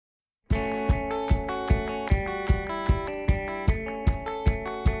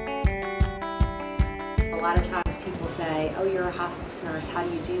lot of times people say, oh, you're a hospice nurse, how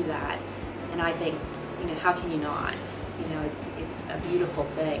do you do that? And I think, how can you not? It's a beautiful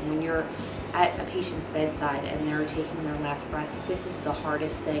thing. When you're at a patient's bedside and they're taking their last breath, this is the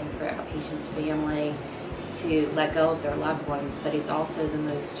hardest thing for a patient's family to let go of their loved ones, but it's also the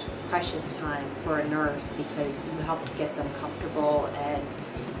most precious time for a nurse because you help to get them comfortable and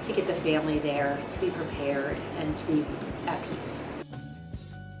to get the family there to be prepared and to be at peace.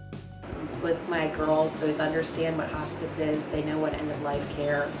 Both my girls both understand what hospice is. They know what end-of-life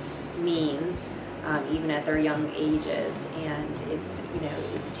care means, even at their young ages, and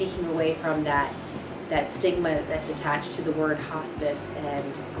it's taking away from that stigma that's attached to the word hospice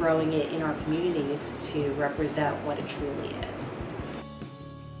and growing it in our communities to represent what it truly is.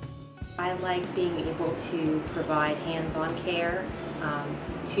 I like being able to provide hands-on care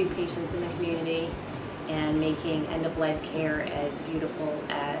to patients in the community and making end-of-life care as beautiful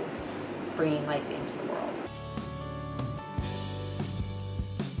as bringing life into the world.